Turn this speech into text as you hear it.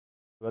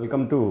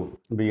Welcome to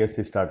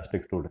BSc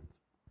Statistics students.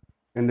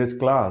 In this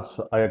class,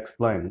 I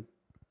explain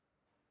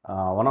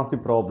one of the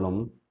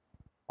problem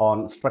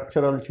on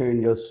structural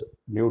changes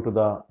due to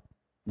the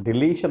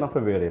deletion of a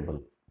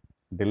variable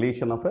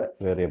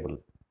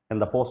in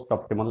the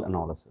post-optimal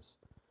analysis.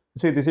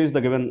 See, this is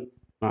the given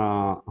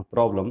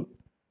problem.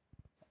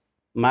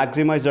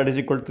 Maximize z is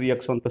equal to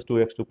 3x1 plus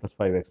 2x2 plus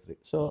 5x3.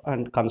 So,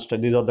 and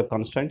constant, these are the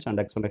constraints, and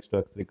x1, x2,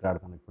 x3 greater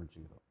than or equal to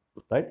 0,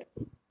 right?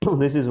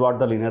 This is what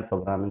the linear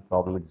programming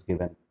problem is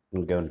given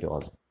to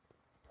us.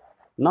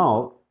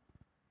 Now,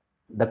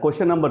 the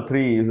question number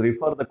 3 is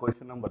refer the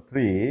question number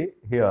 3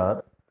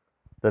 here.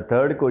 The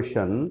third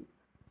question: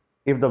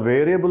 if the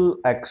variable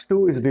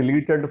x2 is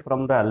deleted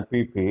from the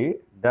LPP,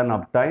 then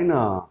obtain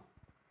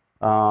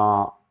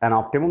an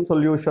optimum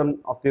solution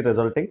of the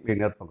resulting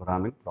linear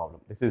programming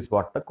problem. This is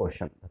what the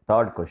question, the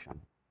third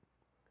question.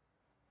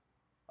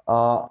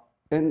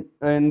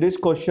 In this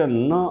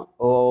question,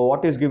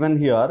 what is given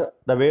here?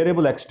 The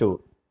variable x2,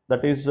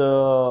 that is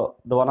the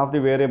one of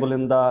the variable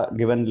in the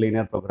given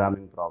linear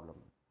programming problem.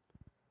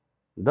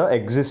 The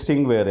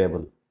existing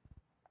variable,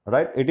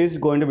 right? It is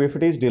going to be, if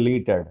it is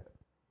deleted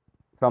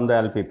from the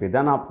LPP,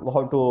 then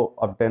how to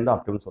obtain the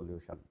optimum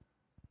solution?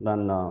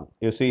 Then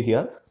you see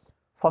here.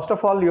 First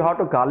of all, you have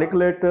to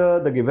calculate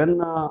the given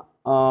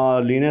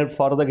linear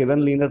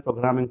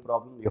programming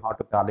problem. You have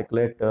to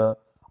calculate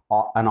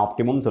an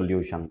optimum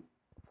solution,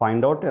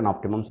 find out an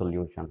optimum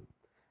solution,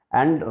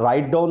 and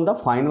write down the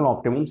final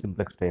optimum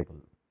simplex table.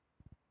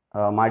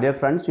 My dear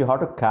friends, you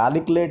have to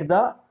calculate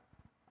the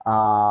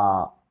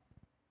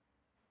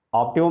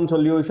optimum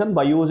solution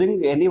by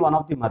using any one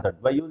of the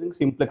method, by using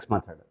simplex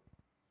method.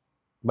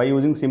 By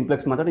using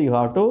simplex method, you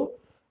have to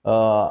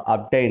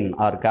obtain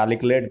or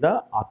calculate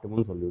the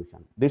optimum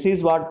solution. This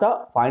is what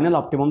the final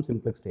optimum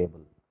simplex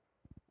table.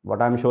 What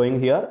I am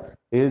showing here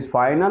is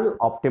final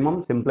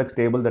optimum simplex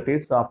table, that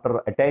is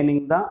after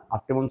attaining the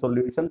optimum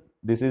solution.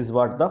 This is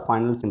what the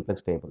final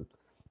simplex table.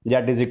 Z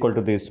is equal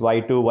to this,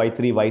 y2,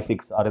 y3,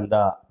 y6 are in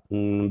the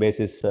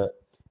basis,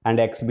 and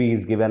xb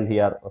is given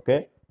here.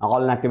 Okay,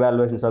 all negative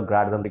valuations are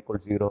greater than or equal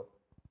to 0,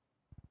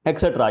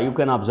 etc. You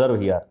can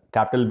observe here.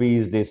 Capital B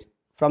is this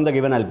from the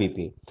given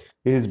LPP.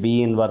 This is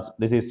B inverse,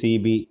 this is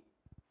CB,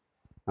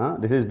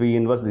 this is B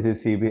inverse, this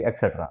is CB,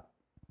 etc.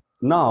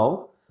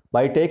 Now,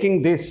 by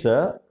taking this,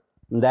 the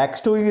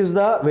x2 is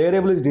the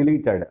variable is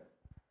deleted.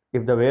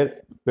 If the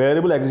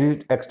variable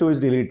x2 is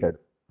deleted,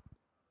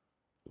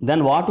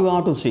 then what we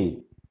have to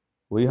see?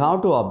 We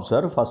have to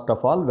observe first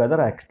of all whether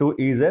x2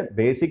 is a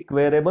basic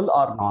variable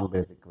or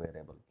non-basic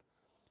variable.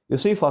 You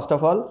see, first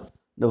of all,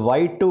 the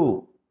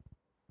y2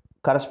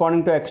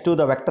 corresponding to x2,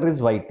 the vector is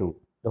y2.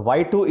 The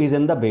y2 is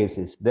in the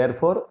basis.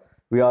 Therefore,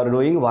 we are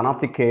doing one of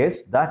the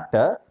case that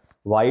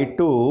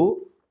y2,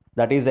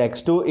 that is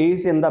x2,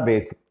 is in the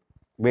basic.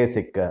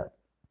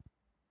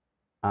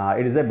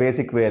 It is a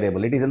basic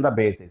variable. It is in the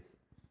basis.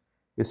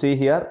 You see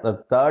here,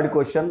 the third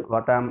question,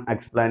 what I am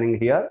explaining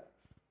here.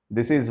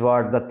 This is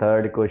what the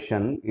third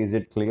question. Is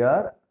it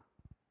clear?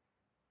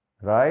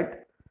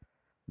 Right?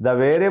 The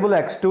variable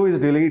x2 is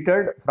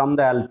deleted from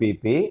the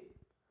LPP.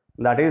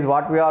 That is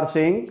what we are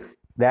seeing.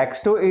 The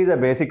x2 is a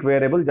basic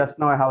variable. Just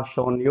now I have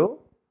shown you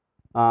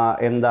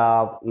in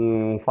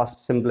the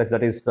first simplex,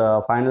 that is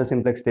final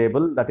simplex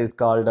table, that is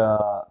called,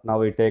 now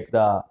we take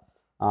the,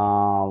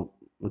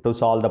 to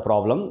solve the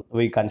problem,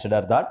 we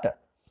consider that.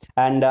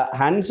 And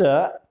hence,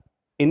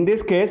 in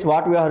this case,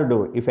 what we have to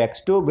do? If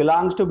x2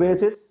 belongs to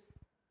basis,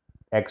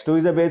 x2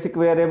 is a basic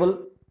variable,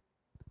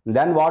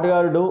 then what we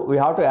have to do? We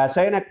have to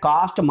assign a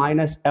cost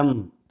minus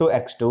m to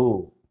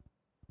x2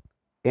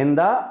 in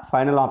the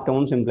final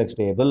optimum simplex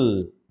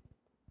table.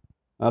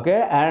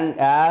 Okay, and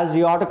as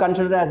you have to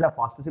consider as the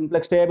first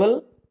simplex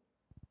table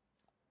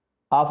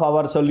of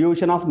our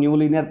solution of new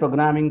linear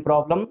programming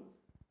problem,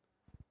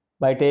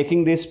 by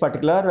taking this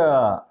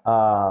particular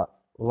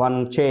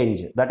one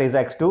change, that is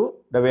x2,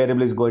 the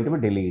variable is going to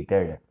be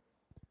deleted.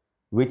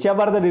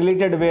 Whichever the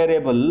deleted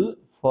variable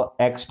for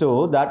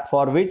x2, that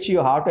for which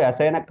you have to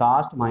assign a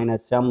cost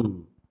minus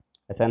m.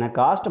 Assign a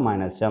cost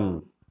minus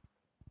m.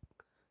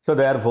 So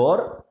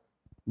therefore,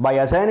 by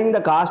assigning the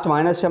cost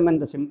minus m in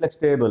the simplex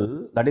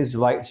table, that is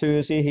y, so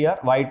you see here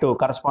y2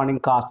 corresponding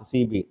cost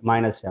CB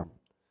minus m,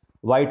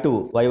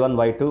 y2, y1,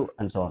 y2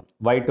 and so on.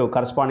 Y2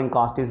 corresponding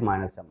cost is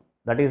minus m.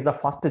 That is the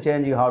first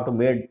change you have to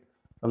make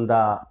from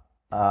the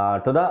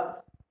to the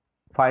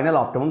final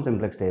optimum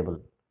simplex table.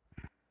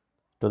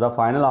 To the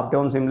final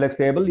optimum simplex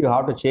table, you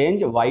have to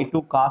change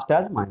y2 cost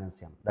as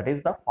minus m. That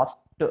is the first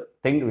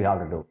thing we have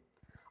to do.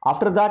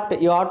 After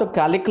that, you have to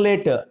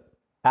calculate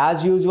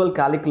as usual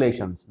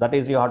calculations. That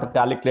is, you have to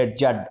calculate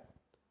Z,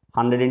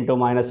 100 into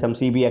minus m,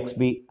 CB,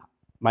 XB,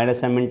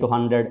 minus m into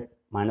 100,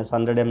 minus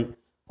 100m,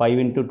 5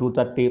 into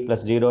 230,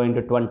 plus 0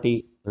 into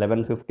 20,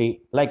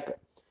 1150, like.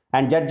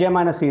 And ZJ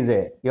minus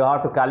CJ, you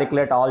have to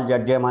calculate all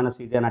ZJ minus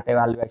CJ net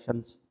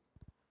evaluations.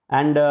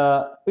 And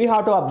we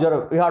have to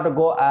observe, we have to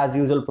go as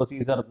usual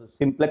procedure,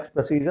 simplex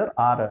procedure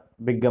or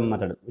big M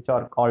method, which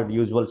are called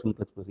usual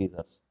simplex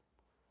procedures.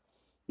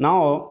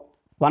 Now,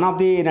 One of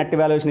the net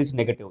evaluation is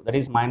negative, that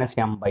is minus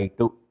m by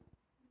 2,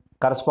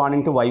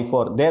 corresponding to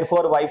y4.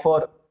 Therefore,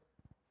 y4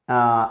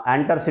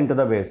 enters into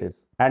the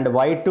basis, and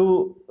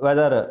y2,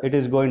 whether it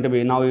is going to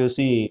be, now you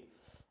see,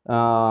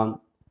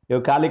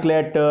 you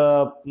calculate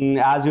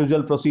as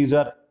usual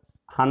procedure,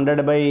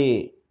 100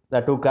 by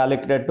the 2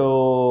 calculated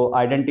to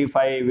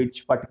identify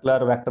which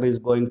particular vector is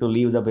going to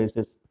leave the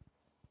basis.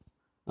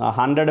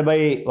 100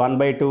 by 1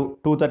 by 2,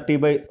 230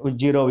 by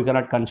 0 we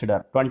cannot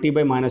consider, 20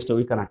 by minus 2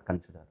 we cannot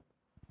consider.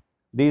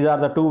 These are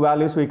the two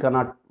values we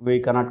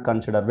cannot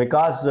consider,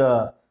 because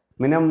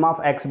minimum of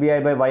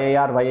xbi by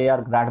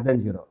yar greater than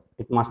 0.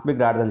 It must be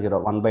greater than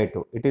 0, 1 by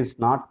 2. It is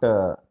not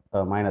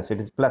minus,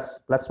 it is plus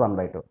 1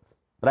 by 2.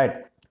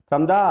 Right.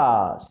 From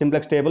the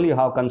simplex table, you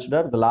have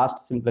considered the last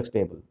simplex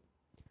table.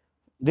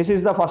 This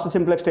is the first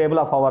simplex table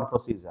of our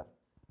procedure.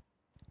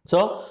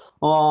 So,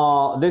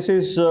 this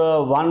is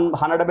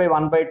 100 by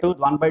 1 by 2.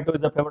 1 by 2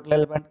 is the pivotal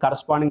element.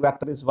 Corresponding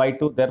vector is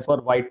y2.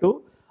 Therefore,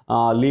 y2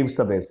 leaves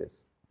the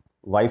basis.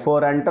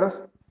 y4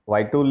 enters,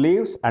 y2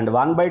 leaves, and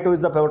 1 by 2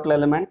 is the pivotal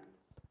element.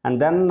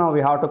 And then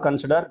we have to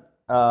consider,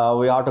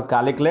 we have to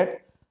calculate,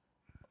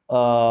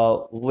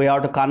 we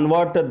have to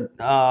convert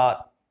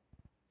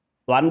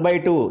 1 by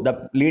 2,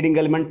 the leading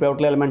element,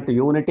 pivotal element, to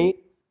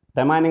unity,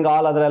 remaining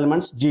all other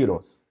elements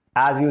zeros,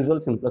 as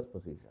usual simplex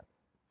procedure.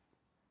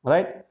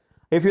 Right?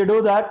 If you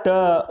do that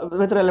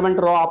with relevant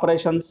row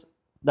operations,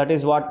 that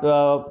is what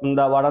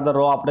what are the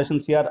row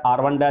operations here?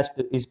 R1 dash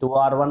is to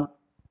R1.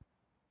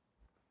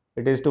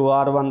 It is to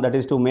R1, that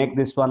is to make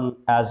this one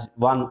as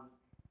 1.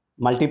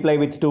 Multiply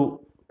with 2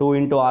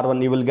 into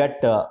R1, you will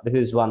get this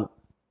is 1.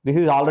 This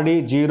is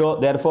already 0,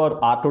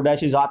 therefore R2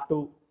 dash is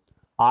R2.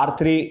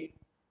 R3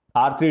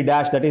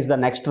 dash, that is the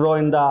next row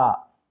in the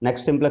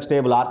next simplex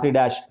table, R3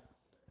 dash,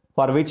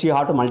 for which you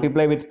have to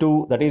multiply with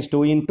 2, that is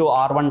 2 into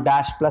R1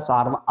 dash plus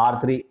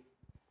R3.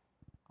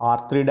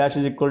 R3 dash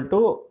is equal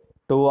to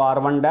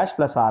 2R1 dash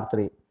plus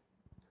R3.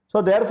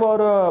 So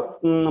therefore,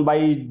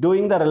 by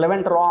doing the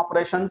relevant row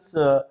operations,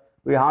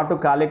 we have to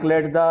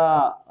calculate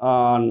the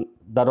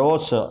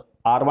rows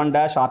R1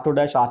 dash, R2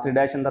 dash, R3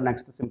 dash in the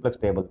next simplex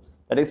table,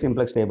 that is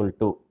simplex table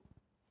 2.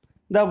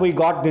 Then we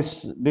got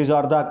this, these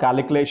are the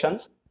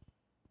calculations,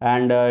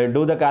 and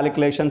do the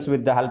calculations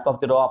with the help of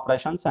the row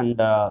operations, and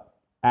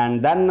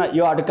then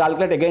you have to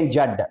calculate again Z.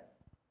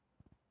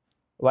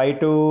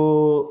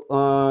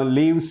 y2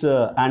 leaves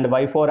and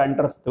y4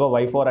 enters, so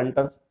y4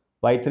 enters,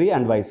 y3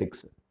 and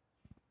y6.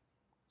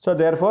 So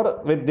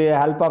therefore, with the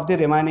help of the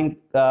remaining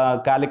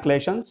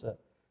calculations,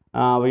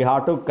 we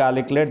have to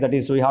calculate, that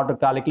is, we have to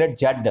calculate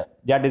Z.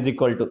 Z is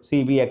equal to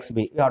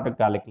CBXB. We have to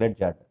calculate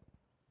Z.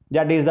 Z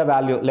is the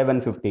value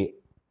 1150.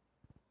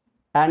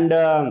 And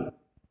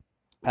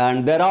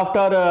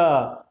thereafter,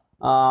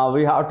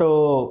 we have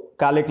to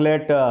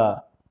calculate,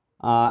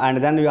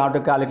 and then we have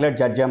to calculate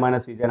ZJ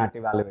minus CJ net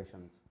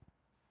evaluations.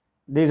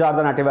 These are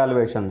the net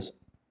evaluations.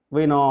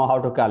 We know how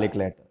to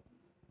calculate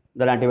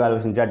the net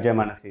evaluation ZJ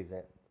minus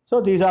CJ. So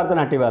these are the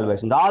net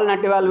evaluations. All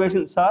net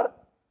evaluations are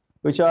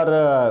which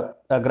are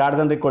greater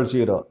than or equal to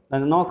 0,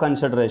 and no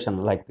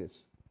consideration like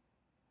this.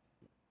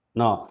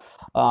 No,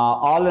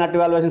 all net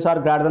evaluations are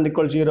greater than or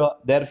equal to 0.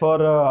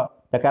 Therefore,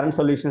 the current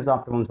solution is the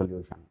optimum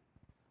solution.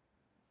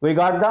 We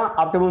got the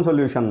optimum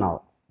solution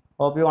now.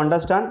 Hope you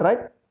understand,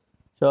 right?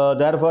 So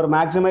therefore,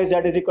 maximize Z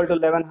is equal to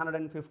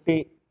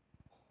 1150,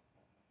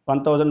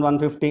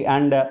 1150,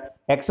 and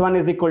x1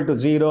 is equal to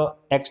 0,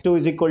 x2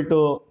 is equal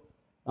to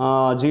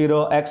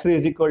 0, x3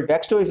 is equal to,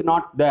 x2 is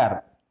not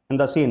there in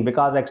the scene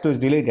because x2 is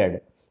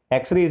deleted,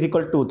 x3 is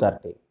equal to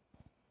 230.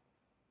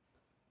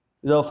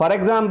 So for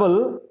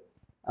example,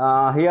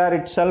 here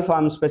itself I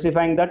am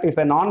specifying that if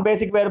a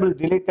non-basic variable is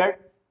deleted,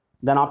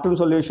 then optimum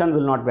solution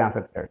will not be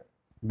affected.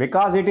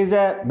 Because it is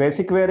a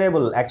basic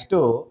variable,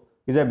 x2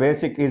 is a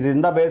basic, is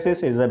in the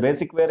basis, is a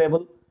basic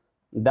variable,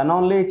 then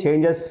only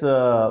changes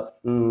took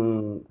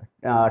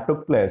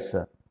place.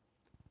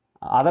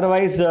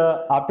 Otherwise,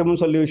 optimum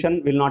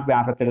solution will not be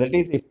affected. That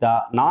is, if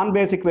the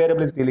non-basic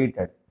variable is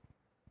deleted,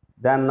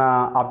 then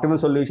optimum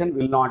solution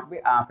will not be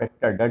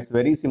affected. That's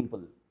very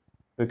simple.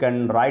 We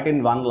can write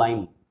in one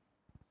line,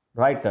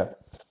 right?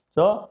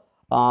 So,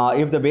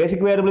 if the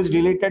basic variable is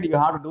deleted, you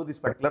have to do this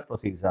particular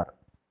procedure.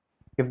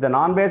 If the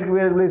non-basic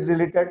variable is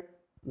deleted,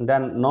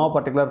 then no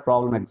particular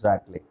problem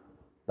exactly.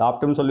 The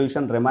optimum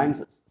solution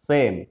remains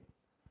same,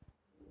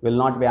 will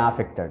not be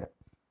affected.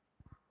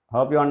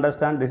 Hope you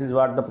understand. This is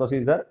what the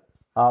procedure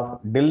of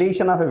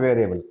deletion of a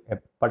variable, a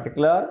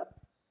particular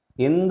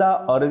in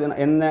the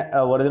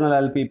original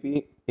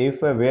LPP.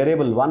 If a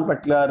variable, one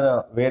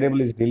particular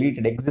variable is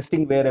deleted,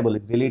 existing variable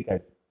is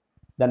deleted,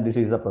 then this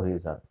is the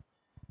procedure.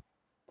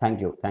 Thank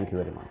you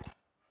very much.